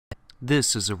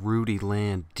This is a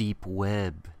Ruudiland deep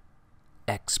web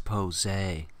expose.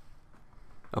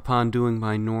 Upon doing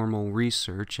my normal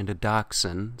research into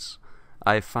dachshunds,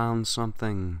 I found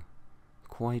something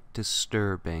quite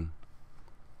disturbing.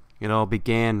 It all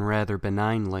began rather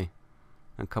benignly.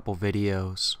 A couple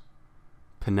videos.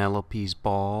 Penelope's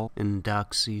ball and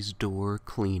Doxy's door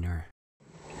cleaner.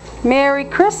 Merry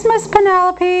Christmas,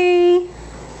 Penelope!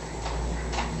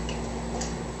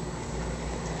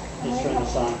 Let's turn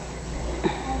this on.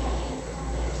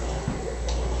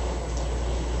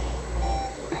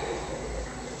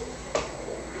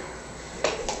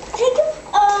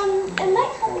 It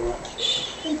might help.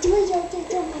 Wait, do my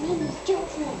name is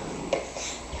Johnson.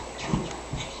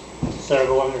 Sarah,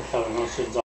 go under cover. No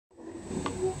shit's on.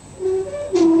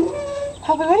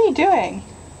 Puppy, what are you doing?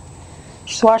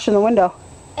 She's washing the window.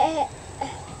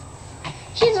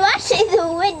 She's washing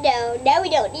the window. Now we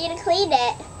don't need to clean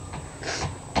it.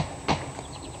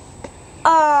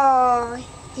 Oh,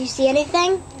 do you see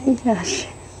anything? Gosh,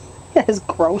 that is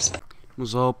gross. It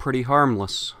was all pretty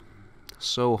harmless.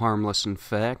 So harmless, in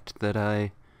fact, that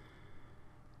I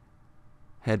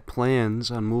had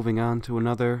plans on moving on to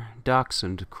another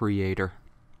dachshund creator.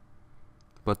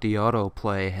 But the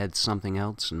autoplay had something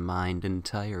else in mind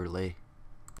entirely.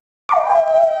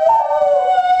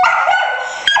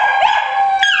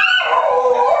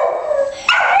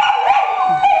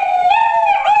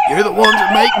 You're the ones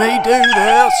that make me do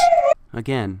this!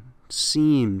 Again,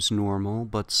 seems normal,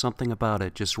 but something about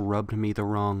it just rubbed me the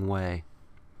wrong way.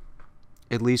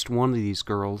 At least one of these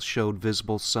girls showed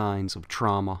visible signs of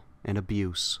trauma and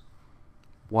abuse.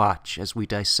 Watch as we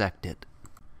dissect it.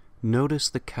 Notice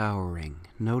the cowering,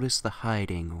 notice the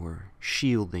hiding or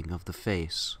shielding of the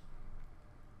face.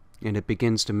 And it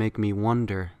begins to make me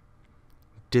wonder,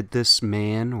 did this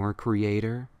man or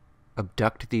creator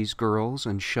abduct these girls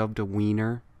and shoved a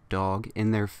wiener dog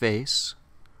in their face?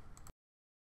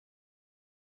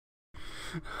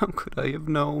 How could I have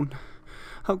known?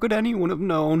 How could anyone have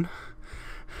known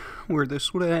where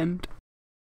this would end?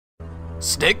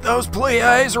 Stick those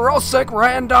plies or I'll sick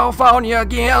Randolph on you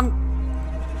again!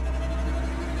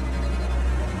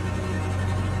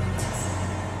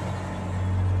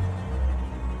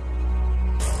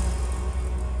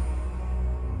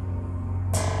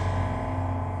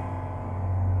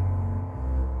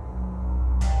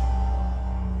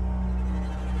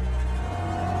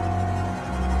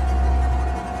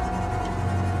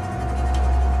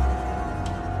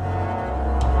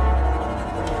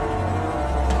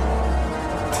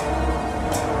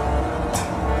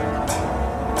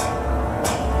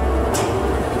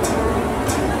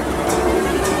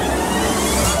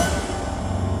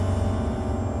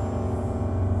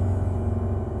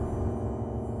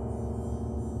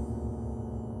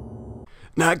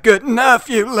 Not good enough,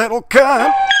 you little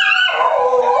cunt!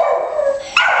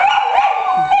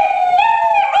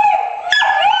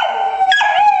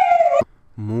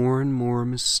 More and more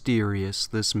mysterious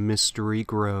this mystery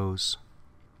grows.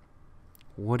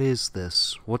 What is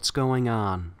this? What's going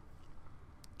on?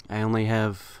 I only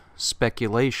have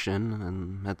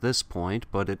speculation at this point,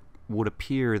 but it would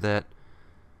appear that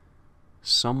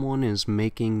someone is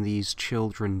making these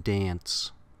children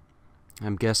dance.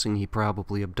 I'm guessing he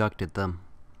probably abducted them.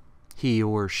 He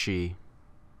or she.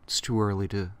 It's too early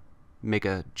to make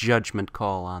a judgment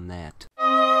call on that.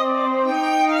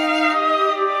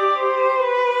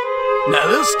 Now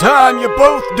this time you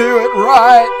both do it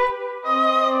right!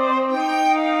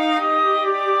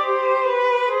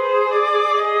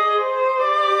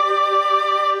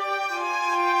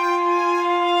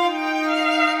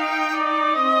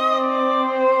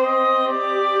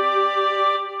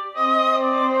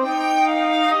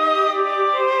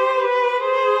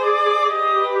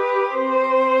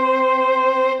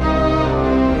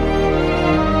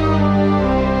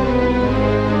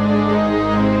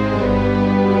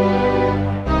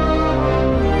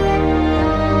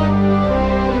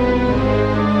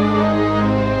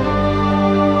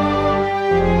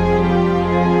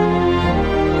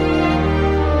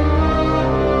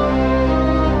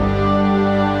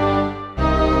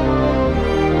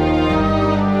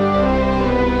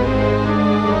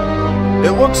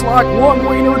 It looks like one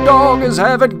wiener dog is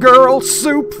having girl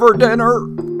soup for dinner.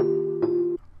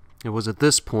 It was at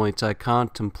this point I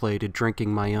contemplated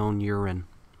drinking my own urine.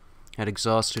 I'd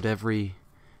exhausted every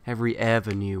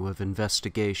avenue of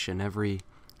investigation, every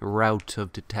route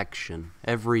of detection,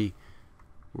 every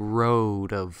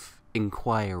road of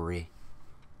inquiry.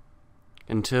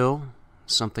 Until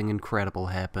something incredible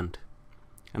happened.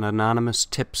 An anonymous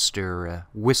tipster, a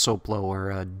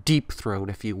whistleblower, a deep throat,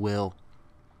 if you will,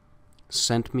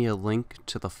 sent me a link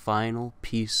to the final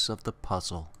piece of the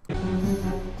puzzle.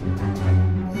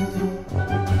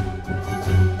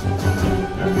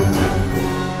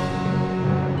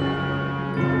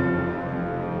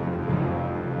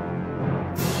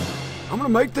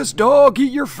 make this dog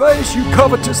eat your face, you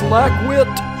covetous lackwit!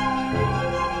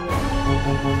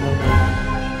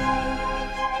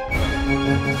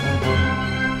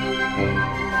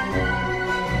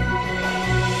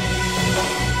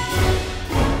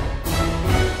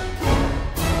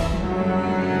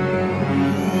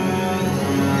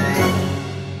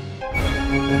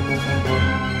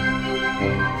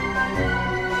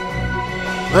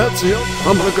 That's it.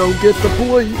 I'm gonna go get the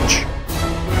bleach.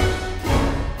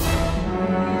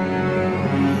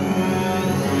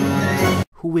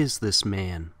 Who is this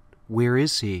man? Where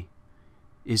is he?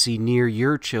 Is he near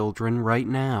your children right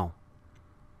now?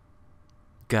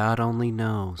 God only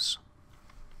knows.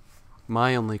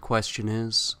 My only question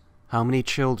is, how many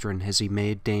children has he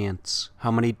made dance?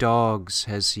 How many dogs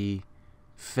has he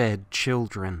fed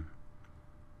children?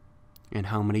 And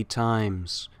how many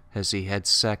times has he had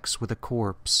sex with a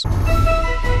corpse?